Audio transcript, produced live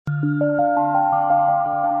Good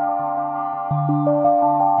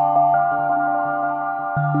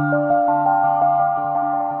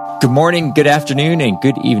morning, good afternoon, and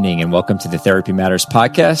good evening, and welcome to the Therapy Matters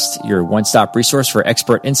podcast, your one-stop resource for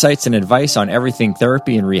expert insights and advice on everything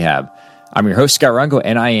therapy and rehab. I'm your host, Scott Rungo,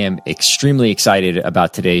 and I am extremely excited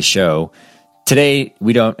about today's show. Today,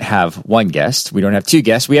 we don't have one guest. We don't have two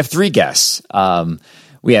guests. We have three guests.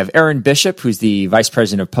 We have Aaron Bishop, who's the Vice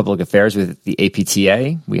President of Public Affairs with the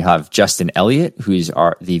APTA. We have Justin Elliott, who's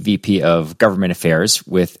the VP of Government Affairs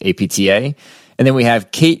with APTA. And then we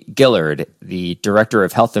have Kate Gillard, the Director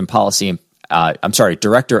of Health Policy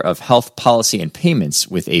and Payments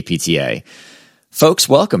with APTA. Folks,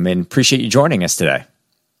 welcome and appreciate you joining us today.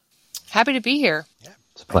 Happy to be here. Yeah,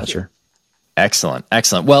 it's a pleasure. Excellent.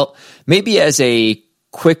 Well, maybe as a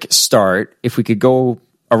quick start, if we could go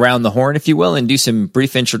around the horn, if you will, and do some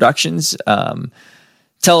brief introductions. Maybe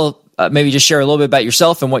just share a little bit about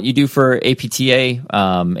yourself and what you do for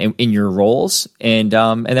APTA in your roles, and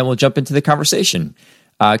then we'll jump into the conversation.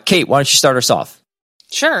 Kate, why don't you start us off?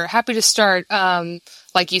 Sure. Happy to start.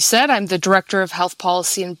 Like you said, I'm the Director of Health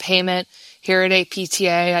Policy and Payment here at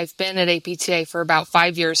APTA. I've been at APTA for about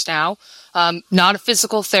 5 years now. Not a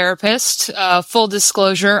physical therapist. Full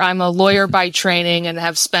disclosure, I'm a lawyer by training and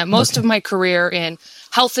have spent most of my career in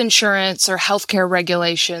health insurance or healthcare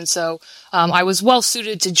regulation. So I was well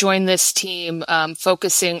suited to join this team,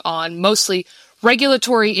 focusing on mostly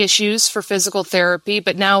regulatory issues for physical therapy.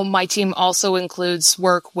 But now my team also includes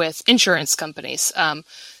work with insurance companies.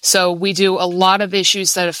 So we do a lot of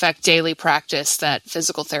issues that affect daily practice that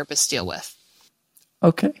physical therapists deal with.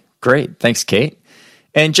 Okay, great. Thanks, Kate.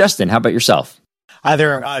 And Justin, how about yourself? Hi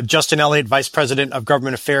there, Justin Elliott, Vice President of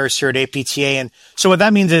Government Affairs here at APTA. And so what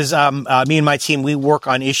that means is me and my team, we work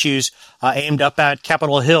on issues aimed up at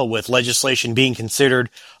Capitol Hill with legislation being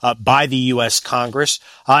considered by the U.S. Congress,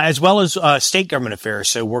 as well as state government affairs.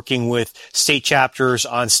 So working with state chapters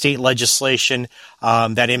on state legislation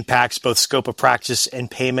that impacts both scope of practice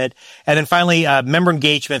and payment. And then finally, member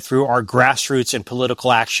engagement through our grassroots and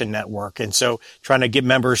political action network. And so trying to get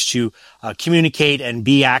members to communicate and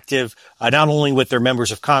be active, not only with their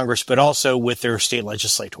members of Congress, but also with their state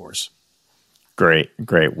legislators. Great.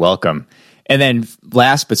 Welcome. And then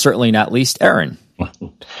last but certainly not least, Aaron.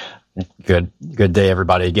 Good day,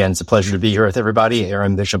 everybody. Again, it's a pleasure to be here with everybody.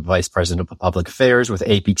 Aaron Bishop, Vice President of Public Affairs with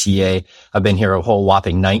APTA. I've been here a whole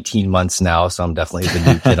whopping 19 months now, so I'm definitely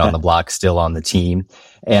the new kid on the block, still on the team.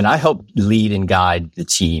 And I help lead and guide the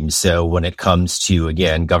team. So when it comes to,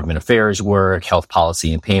 again, government affairs work, health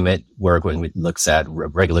policy and payment work, when it looks at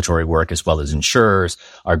regulatory work as well as insurers,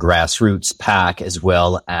 our grassroots PAC, as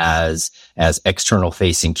well as external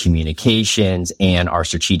facing communications and our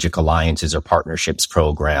strategic alliances or partnerships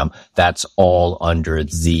program, that's all under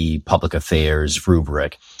the public affairs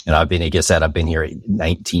rubric. And I've been here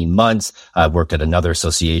 19 months. I've worked at another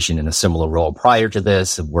association in a similar role prior to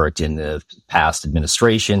this. I've worked in the past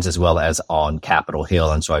administrations as well as on Capitol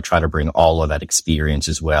Hill. And so I try to bring all of that experience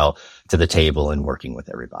as well to the table and working with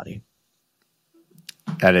everybody.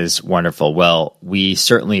 That is wonderful. Well, we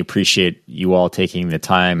certainly appreciate you all taking the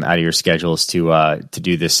time out of your schedules to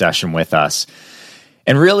do this session with us.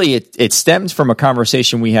 And really, it stems from a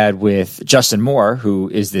conversation we had with Justin Moore, who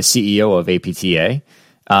is the CEO of APTA,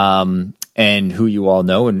 and who you all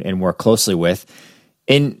know and work closely with.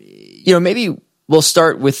 And, maybe we'll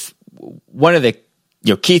start with one of the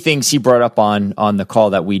key things he brought up on the call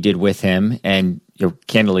that we did with him, and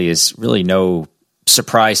candidly is really no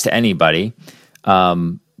surprise to anybody.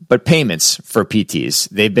 But payments for PTs,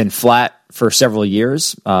 they've been flat for several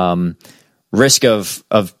years. Risk of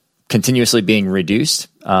continuously being reduced.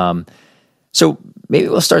 So maybe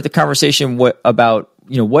we'll start the conversation about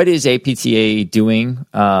what is APTA doing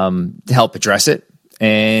to help address it,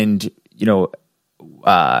 and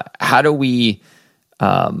how do we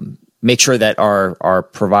make sure that our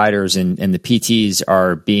providers and the PTs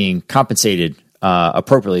are being compensated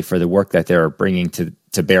appropriately for the work that they're bringing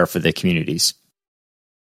to bear for the communities?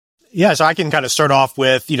 Yeah, so I can kind of start off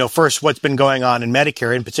with, first what's been going on in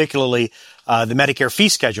Medicare, and particularly the Medicare fee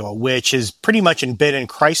schedule, which has pretty much been in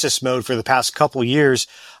crisis mode for the past couple years,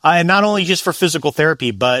 and not only just for physical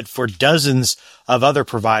therapy, but for dozens of other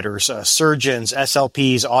providers, surgeons,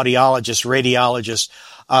 SLPs, audiologists, radiologists.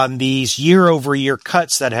 These year-over-year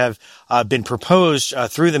cuts that have been proposed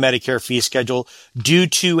through the Medicare fee schedule due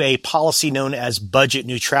to a policy known as budget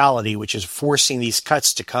neutrality, which is forcing these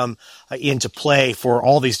cuts to come into play for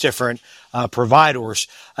all these different providers.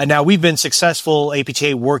 Now, we've been successful,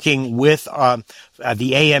 APTA, working with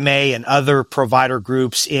the AMA and other provider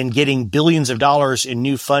groups in getting billions of dollars in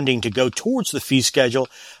new funding to go towards the fee schedule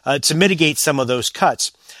to mitigate some of those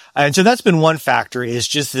cuts. And so that's been one factor, is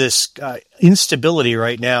just this instability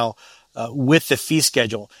right now with the fee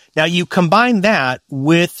schedule. Now, you combine that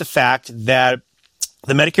with the fact that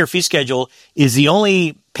the Medicare fee schedule is the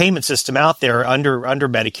only payment system out there under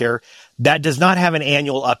Medicare that does not have an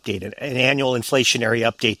annual update, an annual inflationary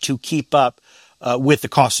update to keep up with the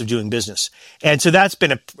cost of doing business. And so that's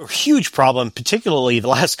been a huge problem, particularly the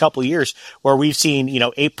last couple of years, where we've seen,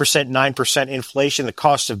 8%, 9% inflation. The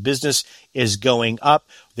cost of business is going up.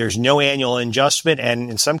 There's no annual adjustment. And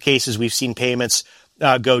in some cases, we've seen payments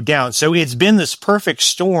go down. So it's been this perfect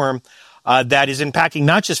storm that is impacting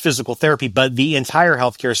not just physical therapy, but the entire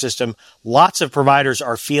healthcare system. Lots of providers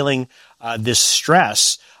are feeling this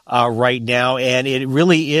stress right now, and it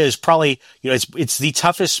really is probably, it's the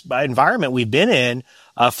toughest environment we've been in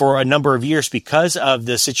for a number of years because of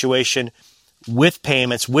the situation with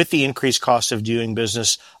payments, with the increased cost of doing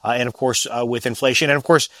business, and of course with inflation, and of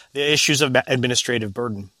course the issues of administrative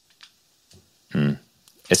burden.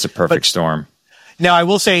 It's a perfect storm. Now, I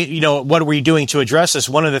will say, what are we doing to address this?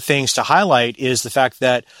 One of the things to highlight is the fact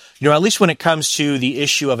that, at least when it comes to the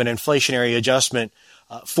issue of an inflationary adjustment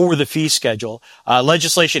for the fee schedule,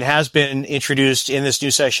 legislation has been introduced in this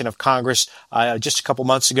new session of Congress just a couple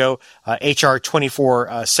months ago, H.R.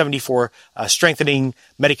 2474, Strengthening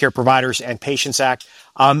Medicare Providers and Patients Act.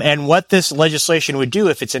 And what this legislation would do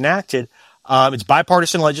if it's enacted, it's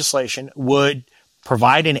bipartisan legislation, would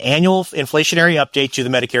provide an annual inflationary update to the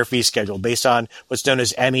Medicare fee schedule based on what's known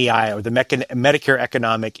as MEI, or the Medicare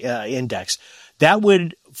Economic Index. That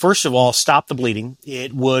would, first of all, stop the bleeding.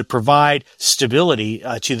 It would provide stability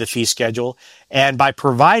to the fee schedule. And by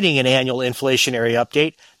providing an annual inflationary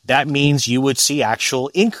update, that means you would see actual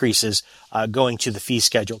increases going to the fee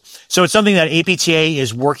schedule. So it's something that APTA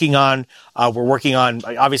is working on. We're working on,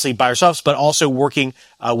 obviously, by ourselves, but also working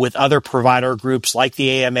with other provider groups like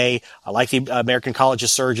the AMA, like the American College of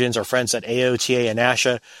Surgeons, our friends at AOTA and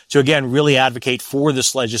ASHA, to, again, really advocate for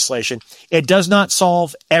this legislation. It does not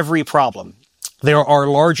solve every problem. There are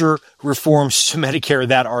larger reforms to Medicare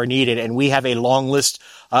that are needed, and we have a long list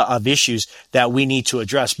of issues that we need to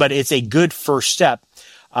address. But it's a good first step,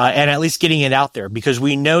 and at least getting it out there, because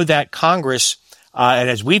we know that Congress, and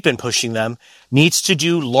as we've been pushing them, needs to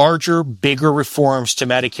do larger, bigger reforms to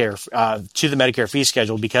Medicare, to the Medicare fee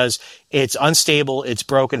schedule, because it's unstable, it's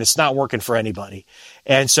broken, it's not working for anybody.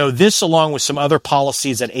 And so this, along with some other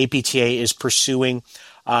policies that APTA is pursuing,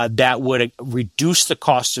 that would reduce the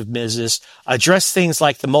cost of business, address things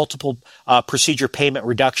like the multiple procedure payment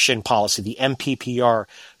reduction policy, the MPPR,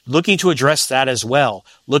 looking to address that as well,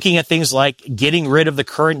 looking at things like getting rid of the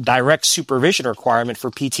current direct supervision requirement for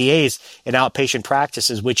PTAs in outpatient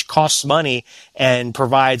practices, which costs money and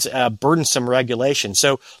provides burdensome regulation.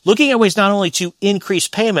 So looking at ways not only to increase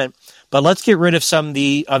payment, but let's get rid of some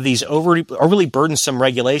of these overly burdensome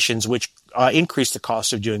regulations, which increase the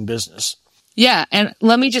cost of doing business. Yeah, and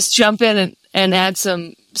let me just jump in and add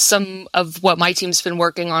some of what my team's been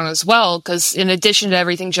working on as well, because in addition to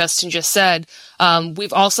everything Justin just said,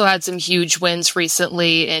 we've also had some huge wins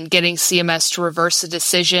recently in getting CMS to reverse a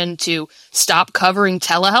decision to stop covering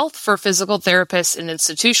telehealth for physical therapists in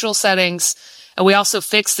institutional settings. And we also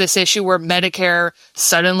fixed this issue where Medicare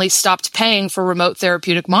suddenly stopped paying for remote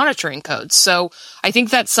therapeutic monitoring codes. So I think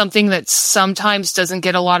that's something that sometimes doesn't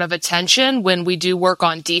get a lot of attention when we do work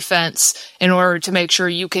on defense in order to make sure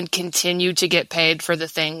you can continue to get paid for the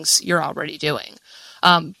things you're already doing.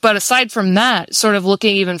 But aside from that, sort of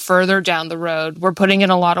looking even further down the road, we're putting in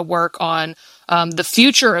a lot of work on the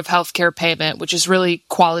future of healthcare payment, which is really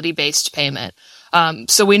quality-based payment.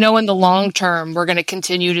 So we know in the long term, we're going to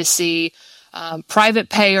continue to see private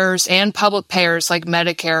payers and public payers like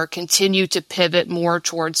Medicare continue to pivot more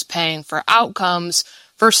towards paying for outcomes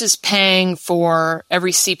versus paying for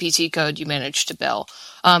every CPT code you manage to bill.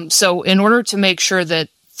 So in order to make sure that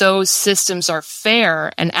those systems are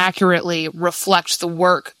fair and accurately reflect the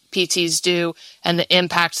work PTs do and the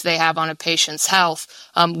impact they have on a patient's health,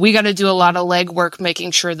 we got to do a lot of legwork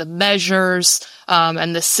making sure the measures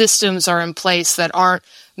and the systems are in place that aren't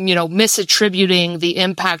misattributing the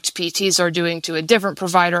impact PTs are doing to a different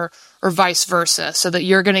provider or vice versa, so that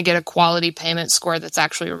you're going to get a quality payment score that's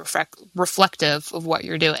actually reflective of what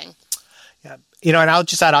you're doing. Yeah. And I'll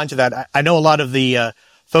just add on to that. I know a lot of the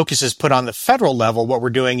focus is put on the federal level, what we're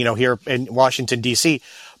doing, here in Washington, D.C.,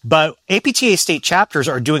 but APTA state chapters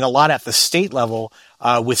are doing a lot at the state level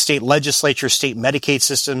with state legislatures, state Medicaid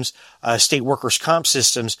systems, state workers' comp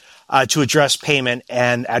systems to address payment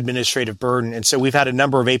and administrative burden. And so we've had a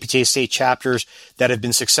number of APTA state chapters that have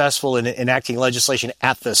been successful in enacting legislation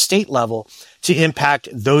at the state level to impact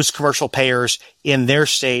those commercial payers in their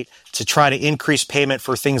state to try to increase payment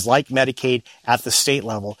for things like Medicaid at the state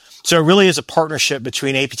level. So it really is a partnership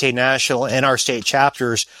between APTA National and our state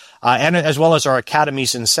chapters, and as well as our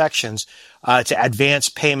academies and sections to advance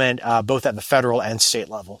payment both at the federal and state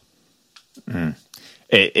level.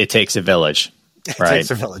 It takes a village, right? It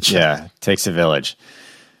takes a village. Yeah, it takes a village.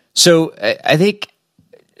 So I think,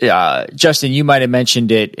 Justin, you might have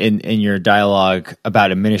mentioned it in your dialogue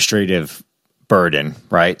about administrative burden,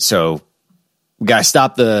 right? So we got to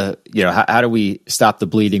stop how do we stop the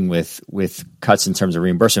bleeding with cuts in terms of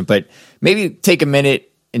reimbursement? But maybe take a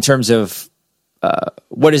minute in terms of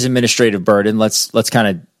what is administrative burden. Let's kind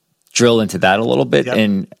of drill into that a little bit,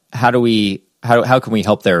 and how can we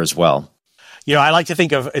help there as well? I like to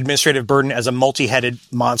think of administrative burden as a multi-headed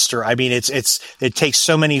monster. I mean, it takes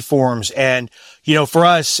so many forms. And, for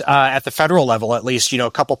us, at the federal level, at least, a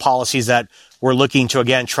couple policies that we're looking to,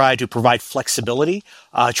 again, try to provide flexibility,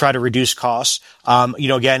 try to reduce costs.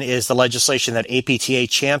 Again, is the legislation that APTA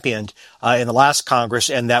championed in the last Congress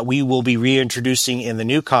and that we will be reintroducing in the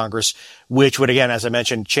new Congress, which would, again, as I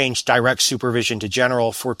mentioned, change direct supervision to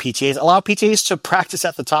general for PTAs, allow PTAs to practice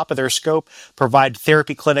at the top of their scope, provide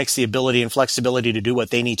therapy clinics the ability and flexibility to do what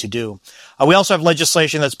they need to do. We also have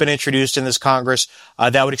legislation that's been introduced in this Congress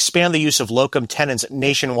that would expand the use of locum tenens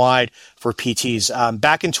nationwide for PTs.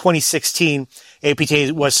 Back in 2016,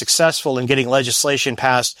 APTA was successful in getting legislation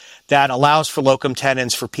passed that allows for locum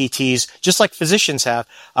tenens for PTs, just like physicians have,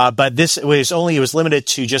 but it was limited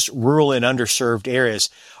to just rural and underserved areas.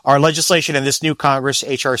 Our legislation in this new Congress,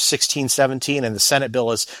 H.R. 1617, and the Senate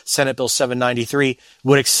bill is Senate Bill 793,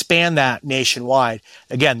 would expand that nationwide.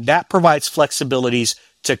 Again, that provides flexibilities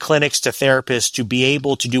to clinics, to therapists, to be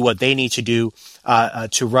able to do what they need to do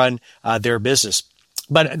to run their business.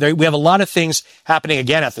 But we have a lot of things happening,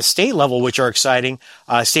 again, at the state level, which are exciting.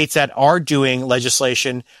 States that are doing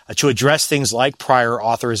legislation to address things like prior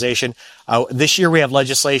authorization. This year, we have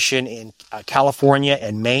legislation in California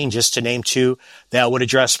and Maine, just to name two, that would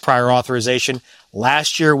address prior authorization.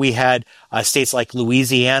 Last year, we had states like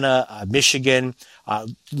Louisiana, Michigan,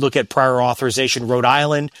 look at prior authorization. Rhode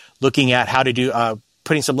Island, looking at how to do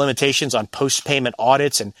putting some limitations on post-payment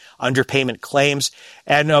audits and underpayment claims,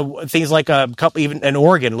 and things like even in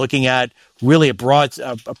Oregon, looking at really a broad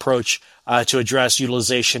approach to address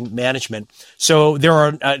utilization management. So there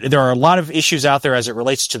are a lot of issues out there as it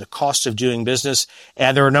relates to the cost of doing business,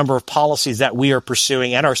 and there are a number of policies that we are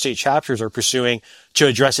pursuing and our state chapters are pursuing to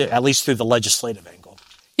address it, at least through the legislative angle.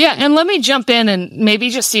 Yeah, and let me jump in and maybe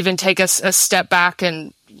just even take us a step back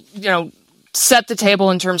and, set the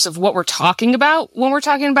table in terms of what we're talking about when we're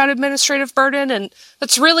talking about administrative burden. And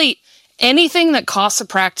that's really anything that costs a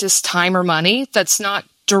practice time or money that's not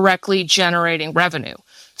directly generating revenue.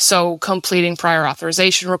 So completing prior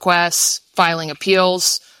authorization requests, filing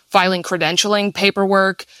appeals, filing credentialing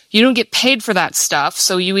paperwork. You don't get paid for that stuff.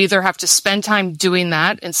 So you either have to spend time doing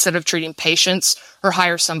that instead of treating patients or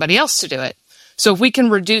hire somebody else to do it. So if we can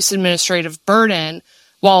reduce administrative burden,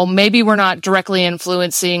 while maybe we're not directly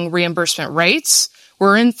influencing reimbursement rates,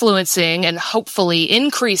 we're influencing and hopefully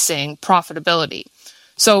increasing profitability.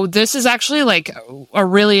 So this is actually like a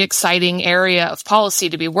really exciting area of policy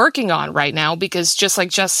to be working on right now, because just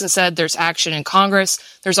like Justin said, there's action in Congress.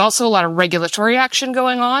 There's also a lot of regulatory action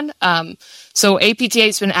going on. So APTA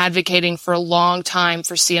has been advocating for a long time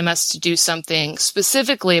for CMS to do something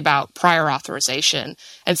specifically about prior authorization,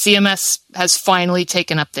 and CMS has finally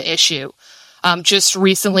taken up the issue. Just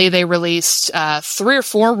recently, they released 3 or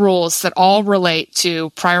 4 rules that all relate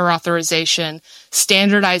to prior authorization,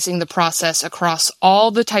 standardizing the process across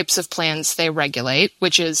all the types of plans they regulate,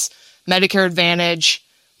 which is Medicare Advantage,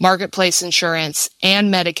 Marketplace Insurance,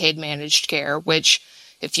 and Medicaid Managed Care, which,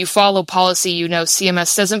 if you follow policy,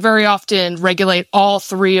 CMS doesn't very often regulate all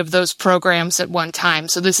 3 of those programs at one time.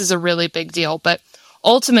 So this is a really big deal. But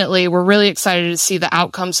ultimately, we're really excited to see the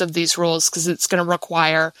outcomes of these rules because it's going to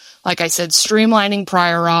require, like I said, streamlining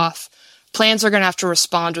prior auth. Plans are going to have to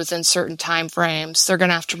respond within certain timeframes. They're going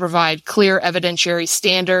to have to provide clear evidentiary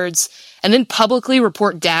standards and then publicly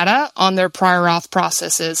report data on their prior auth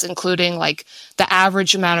processes, including like the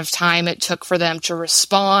average amount of time it took for them to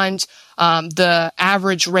respond, the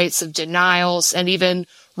average rates of denials, and even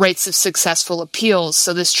rates of successful appeals.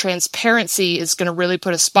 So this transparency is going to really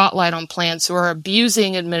put a spotlight on plans who are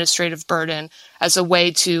abusing administrative burden as a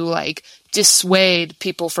way to dissuade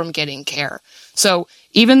people from getting care. So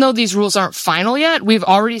even though these rules aren't final yet, we've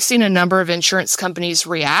already seen a number of insurance companies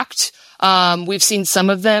react. We've seen some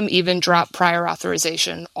of them even drop prior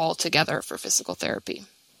authorization altogether for physical therapy.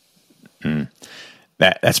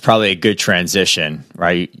 That's probably a good transition,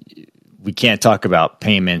 right? We can't talk about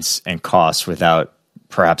payments and costs without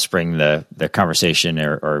perhaps bringing the conversation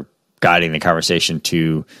or guiding the conversation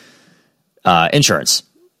to insurance,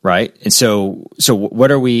 right? And so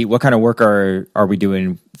what kind of work are we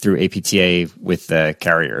doing through APTA with the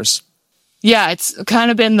carriers? Yeah, it's kind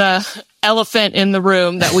of been the elephant in the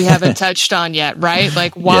room that we haven't touched on yet, right?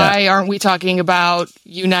 Like, why aren't we talking about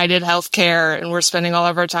United Healthcare and we're spending all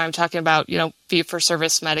of our time talking about,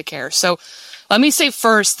 fee-for-service Medicare? So let me say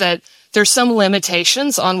first that there's some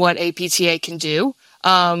limitations on what APTA can do.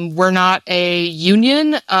 We're not a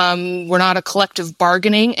union. We're not a collective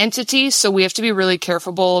bargaining entity. So we have to be really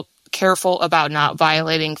careful about not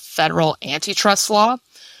violating federal antitrust law.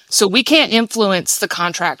 So we can't influence the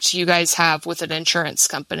contract you guys have with an insurance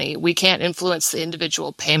company. We can't influence the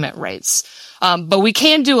individual payment rates. But we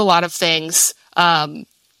can do a lot of things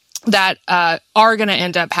that are going to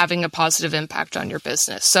end up having a positive impact on your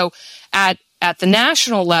business. So at the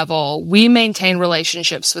national level, we maintain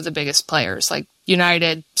relationships with the biggest players like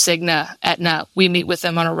United, Cigna, Aetna. We meet with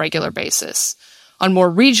them on a regular basis. On more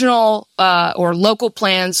regional or local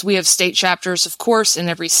plans, we have state chapters, of course, in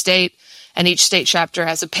every state. And each state chapter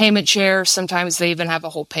has a payment chair. Sometimes they even have a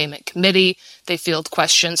whole payment committee. They field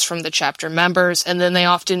questions from the chapter members, and then they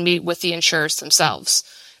often meet with the insurers themselves.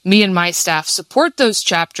 Me and my staff support those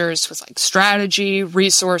chapters with strategy,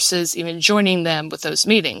 resources, even joining them with those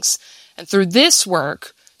meetings. And through this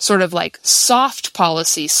work, sort of like soft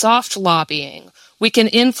policy, soft lobbying, we can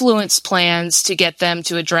influence plans to get them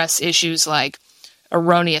to address issues like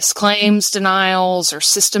erroneous claims denials or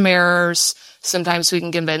system errors. Sometimes we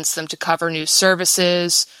can convince them to cover new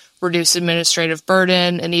services, reduce administrative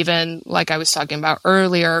burden, and even, like I was talking about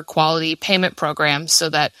earlier, quality payment programs so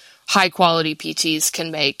that high-quality PTs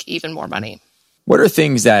can make even more money. What are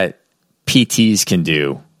things that PTs can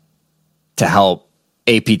do to help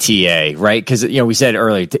APTA, right? Because, we said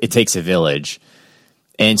earlier, it takes a village.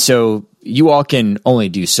 And so you all can only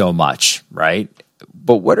do so much, right?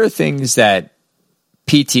 But what are things that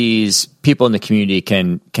PTs, people in the community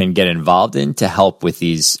can get involved in to help with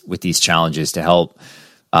these challenges, to help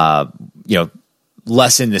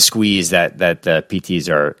lessen the squeeze that the PTs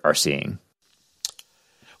are seeing?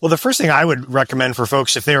 Well, the first thing I would recommend for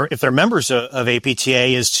folks, if they're members of APTA,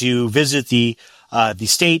 is to visit the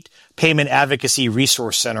State Payment Advocacy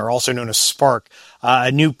Resource Center, also known as SPARC,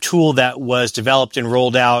 a new tool that was developed and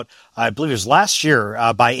rolled out, I believe it was last year,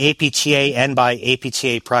 by APTA and by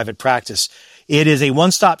APTA Private Practice. It is a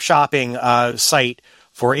one-stop shopping site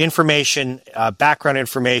for information, background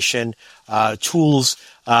information, tools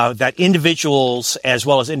that individuals as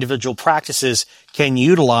well as individual practices can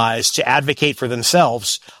utilize to advocate for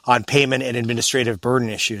themselves on payment and administrative burden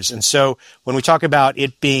issues. And so when we talk about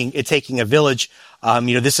it taking a village,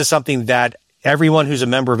 this is something that everyone who's a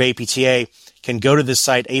member of APTA can go to this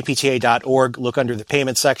site, apta.org, look under the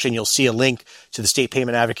payment section. You'll see a link to the State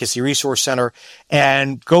Payment Advocacy Resource Center,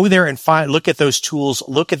 and go there and look at those tools,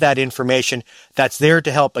 look at that information that's there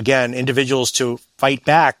to help, again, individuals to fight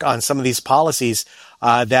back on some of these policies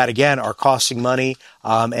that, again, are costing money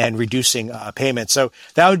and reducing payments. So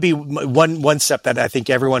that would be one step that I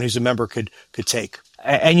think everyone who's a member could take.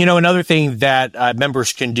 And, another thing that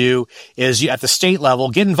members can do is at the state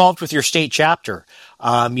level, get involved with your state chapter.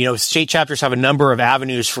 State chapters have a number of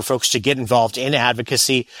avenues for folks to get involved in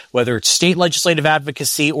advocacy, whether it's state legislative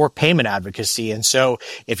advocacy or payment advocacy. And so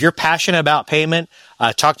if you're passionate about payment,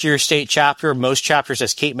 talk to your state chapter. Most chapters,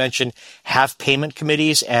 as Kate mentioned, have payment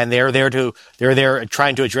committees, and they're there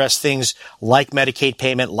trying to address things like Medicaid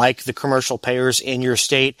payment, like the commercial payers in your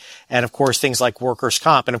state, and of course things like workers'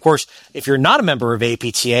 comp. And of course, if you're not a member of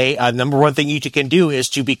APTA, number one thing you can do is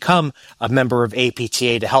to become a member of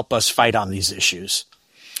APTA to help us fight on these issues.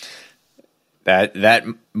 That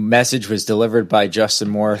message was delivered by Justin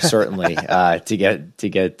Moore, certainly, to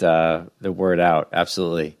get the word out.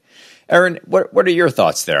 Absolutely. Aaron, what are your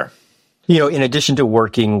thoughts there? In addition to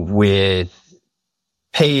working with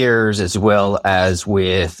payers as well as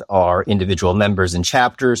with our individual members and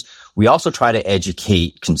chapters, we also try to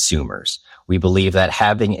educate consumers. We believe that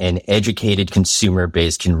having an educated consumer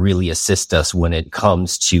base can really assist us when it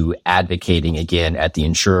comes to advocating, again, at the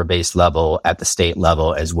insurer-based level, at the state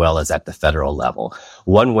level, as well as at the federal level.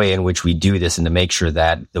 One way in which we do this and to make sure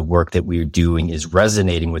that the work that we're doing is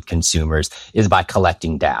resonating with consumers is by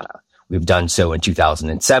collecting data. We've done so in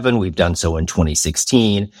 2007. We've done so in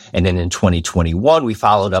 2016. And then in 2021, we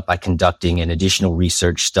followed up by conducting an additional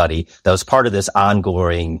research study that was part of this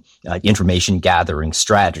ongoing information gathering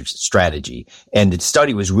strategy. And the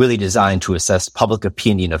study was really designed to assess public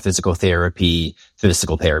opinion of physical therapy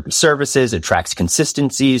services. It tracks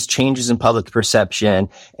consistencies, changes in public perception,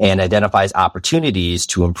 and identifies opportunities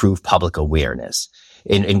to improve public awareness.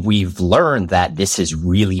 And we've learned that this has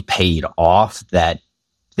really paid off, that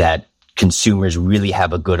consumers really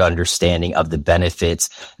have a good understanding of the benefits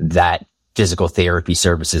that physical therapy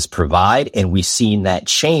services provide. And we've seen that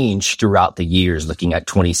change throughout the years, looking at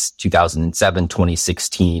 2007,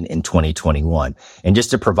 2016, and 2021. And just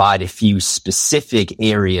to provide a few specific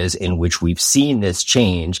areas in which we've seen this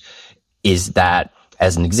change is that,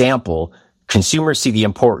 as an example, consumers see the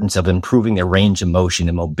importance of improving their range of motion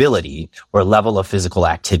and mobility or level of physical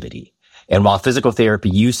activity. And while physical therapy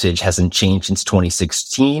usage hasn't changed since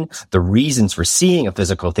 2016, the reasons for seeing a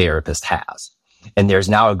physical therapist has. And there's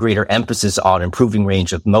now a greater emphasis on improving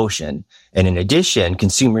range of motion. And in addition,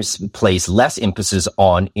 consumers place less emphasis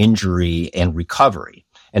on injury and recovery.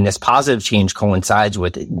 And this positive change coincides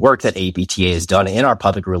with work that APTA has done in our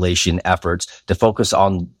public relation efforts to focus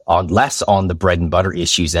on less on the bread and butter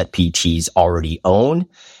issues that PTs already own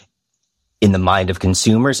in the mind of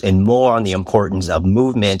consumers, and more on the importance of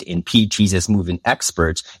movement in PTs as movement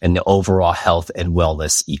experts and the overall health and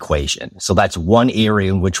wellness equation. So that's one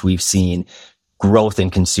area in which we've seen growth in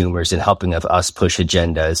consumers and helping of us push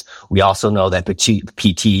agendas. We also know that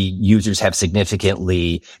PT users have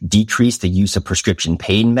significantly decreased the use of prescription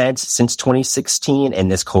pain meds since 2016,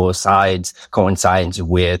 and this coincides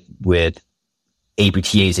with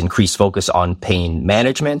APTA's increased focus on pain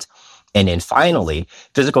management. And then finally,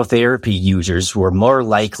 physical therapy users were more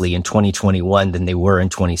likely in 2021 than they were in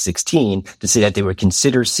 2016 to say that they would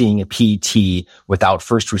consider seeing a PT without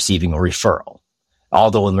first receiving a referral.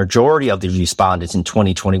 Although a majority of the respondents in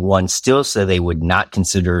 2021 still said they would not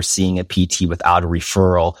consider seeing a PT without a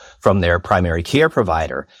referral from their primary care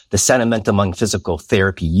provider, the sentiment among physical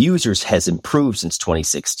therapy users has improved since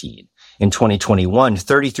 2016. In 2021,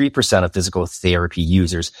 33% of physical therapy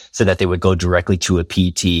users said that they would go directly to a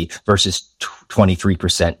PT versus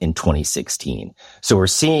 23% in 2016. So we're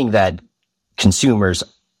seeing that consumers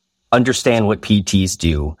understand what PTs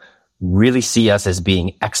do, really see us as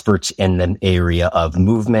being experts in the area of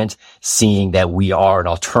movement, seeing that we are an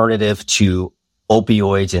alternative to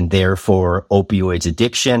opioids and therefore opioids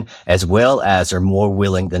addiction, as well as are more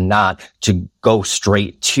willing than not to go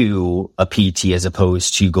straight to a PT as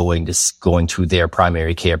opposed to going to their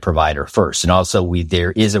primary care provider first. And also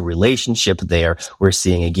there is a relationship there. We're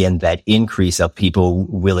seeing again that increase of people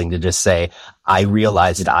willing to just say, I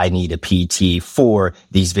realize that I need a PT for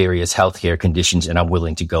these various healthcare conditions and I'm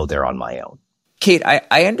willing to go there on my own. Kate,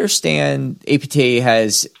 I understand APTA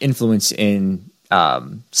has influence in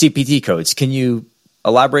CPT codes. Can you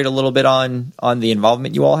elaborate a little bit on the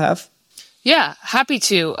involvement you all have? Yeah, happy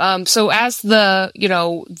to. So as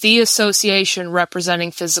the association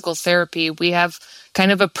representing physical therapy, we have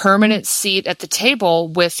kind of a permanent seat at the table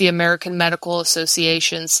with the American Medical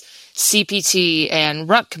Association's CPT and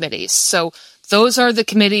RUC committees. So those are the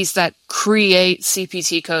committees that create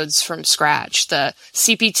CPT codes from scratch. The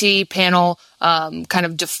CPT panel kind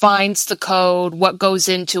of defines the code, what goes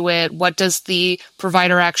into it, what does the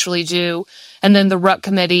provider actually do, and then the RUC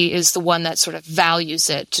committee is the one that sort of values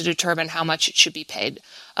it to determine how much it should be paid.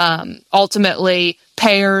 Ultimately,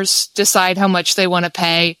 payers decide how much they want to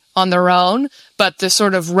pay on their own, but the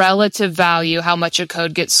sort of relative value, how much a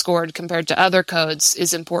code gets scored compared to other codes,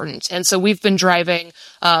 is important. And so we've been driving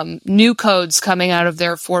new codes coming out of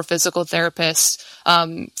there for physical therapists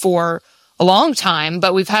for a long time,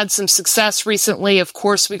 but we've had some success recently. Of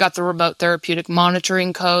course, we got the remote therapeutic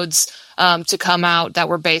monitoring codes to come out that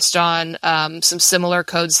were based on some similar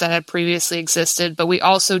codes that had previously existed, but we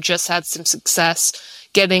also just had some success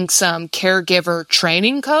getting some caregiver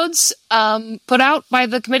training codes put out by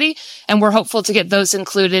the committee, and we're hopeful to get those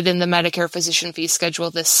included in the Medicare physician fee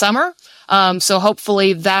schedule this summer. So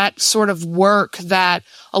hopefully that sort of work that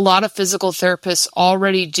a lot of physical therapists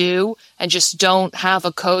already do and just don't have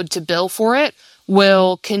a code to bill for it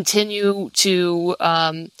will continue to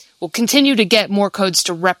get more codes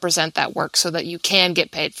to represent that work so that you can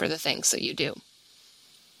get paid for the things that you do.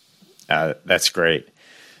 That's great.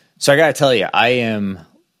 So I got to tell you, I am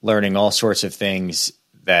learning all sorts of things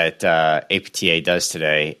that APTA does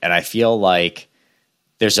today, and I feel like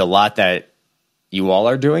there's a lot that you all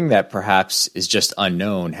are doing that perhaps is just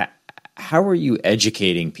unknown. How are you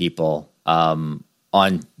educating people on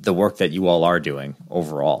the work that you all are doing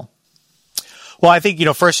overall? Well, I think,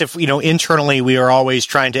 first, if, internally, we are always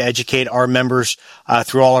trying to educate our members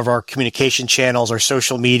through all of our communication channels, our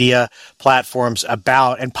social media platforms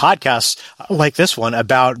about, and podcasts like this one,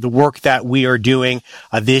 about the work that we are doing,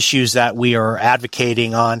 the issues that we are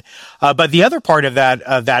advocating on. But the other part of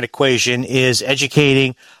that equation is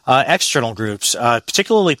educating external groups,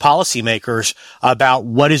 particularly policymakers, about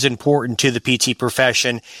what is important to the PT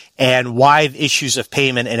profession and why issues of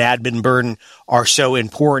payment and admin burden are so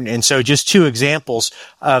important. And so just two examples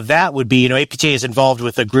of that would be, APTA is involved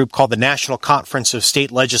with a group called the National Conference of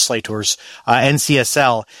State Legislators,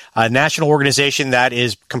 NCSL, a national organization that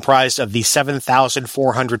is comprised of the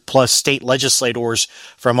 7,400 plus state legislators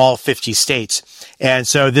from all 50 states. And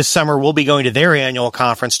so this summer we'll be going to their annual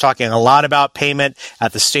conference, talking a lot about payment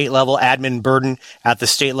at the state level, admin burden at the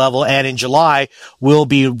state level. And in July, we'll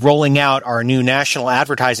be rolling out our new national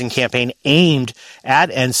advertising campaign aimed at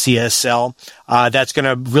NCSL. That's going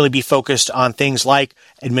to really be focused on things like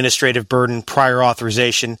administrative burden, prior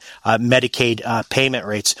authorization, Medicaid payment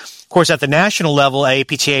rates. Of course, at the national level, at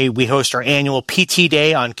APTA, we host our annual PT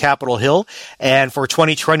Day on Capitol Hill. And for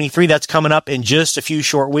 2023, that's coming up in just a few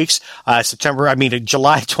short weeks,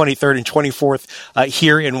 July 23rd and 24th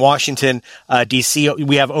here in Washington, D.C.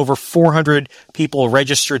 We have over 400 people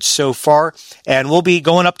registered so far. And we'll be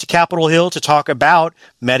going up to Capitol Hill to talk about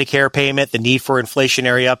Medicare payment, the need for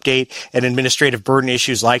inflationary update, and administrative burden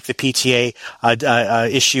issues like the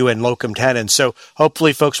PTA issue and locum tenens. So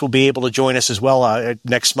hopefully folks will be able to join us as well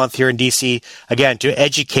next month here in D.C., again, to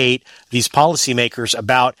educate these policymakers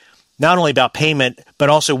about not only about payment, but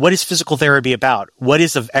also what is physical therapy about? What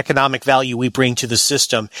is the economic value we bring to the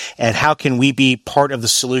system? And how can we be part of the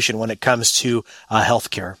solution when it comes to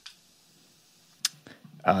healthcare?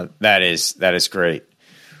 That is great.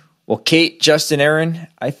 Well, Kate, Justin, Aaron,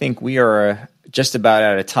 I think we are just about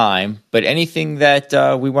out of time, but anything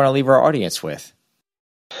that we want to leave our audience with?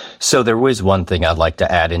 So there was one thing I'd like to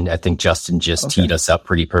add, and I think Justin just teed us up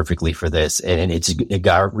pretty perfectly for this, and it's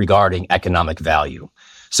regarding economic value.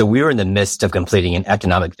 So we are in the midst of completing an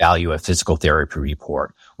economic value of physical therapy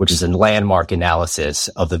report, which is a landmark analysis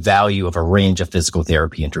of the value of a range of physical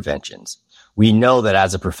therapy interventions. We know that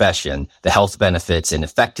as a profession, the health benefits and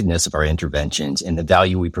effectiveness of our interventions and the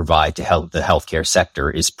value we provide to help the healthcare sector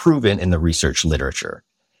is proven in the research literature.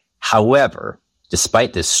 However,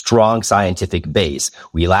 despite this strong scientific base,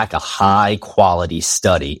 we lack a high-quality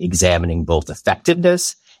study examining both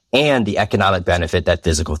effectiveness and the economic benefit that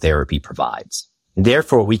physical therapy provides.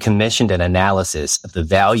 Therefore, we commissioned an analysis of the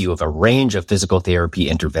value of a range of physical therapy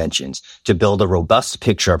interventions to build a robust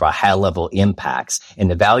picture of our high-level impacts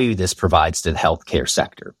and the value this provides to the healthcare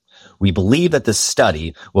sector. We believe that this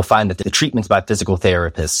study will find that the treatments by physical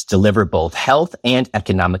therapists deliver both health and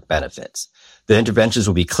economic benefits. The interventions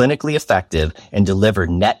will be clinically effective and deliver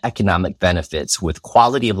net economic benefits with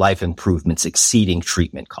quality of life improvements exceeding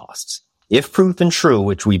treatment costs. If proven true,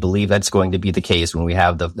 which we believe that's going to be the case when we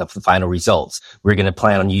have the final results, we're going to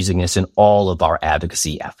plan on using this in all of our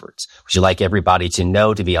advocacy efforts. We'd like everybody to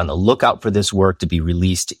know to be on the lookout for this work to be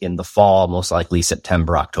released in the fall, most likely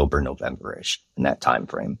September, October, November-ish, in that time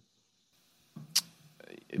frame.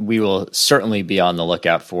 We will certainly be on the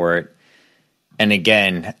lookout for it. And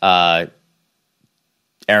again,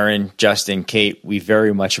 Aaron, Justin, Kate, we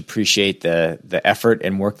very much appreciate the effort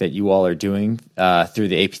and work that you all are doing through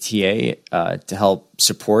the APTA to help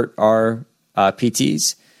support our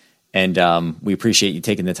PTs. And we appreciate you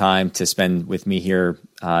taking the time to spend with me here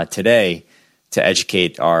today to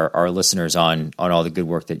educate our listeners on all the good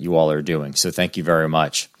work that you all are doing. So thank you very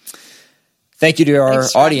much. Thank you to our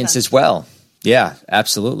audience as well. Yeah,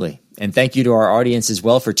 absolutely. And thank you to our audience as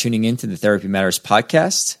well for tuning in to the Therapy Matters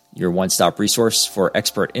podcast, your one-stop resource for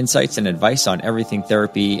expert insights and advice on everything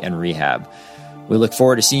therapy and rehab. We look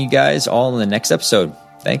forward to seeing you guys all in the next episode.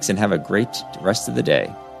 Thanks, and have a great rest of the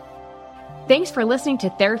day. Thanks for listening to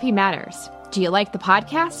Therapy Matters. Do you like the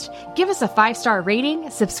podcast? Give us a 5-star rating,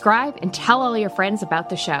 subscribe, and tell all your friends about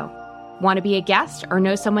the show. Want to be a guest or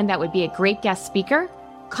know someone that would be a great guest speaker?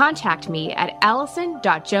 Contact me at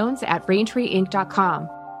allison.jones@raintreeinc.com.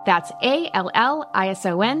 That's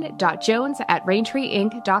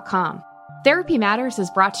allison.jones@raintreeinc.com. Therapy Matters is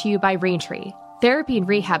brought to you by Raintree, therapy and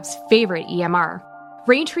rehab's favorite EMR.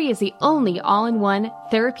 Raintree is the only all-in-one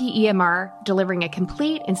therapy EMR delivering a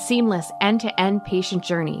complete and seamless end-to-end patient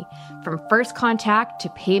journey, from first contact to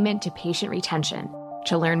payment to patient retention.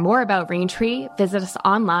 To learn more about Raintree, visit us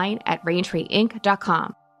online at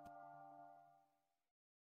raintreeinc.com.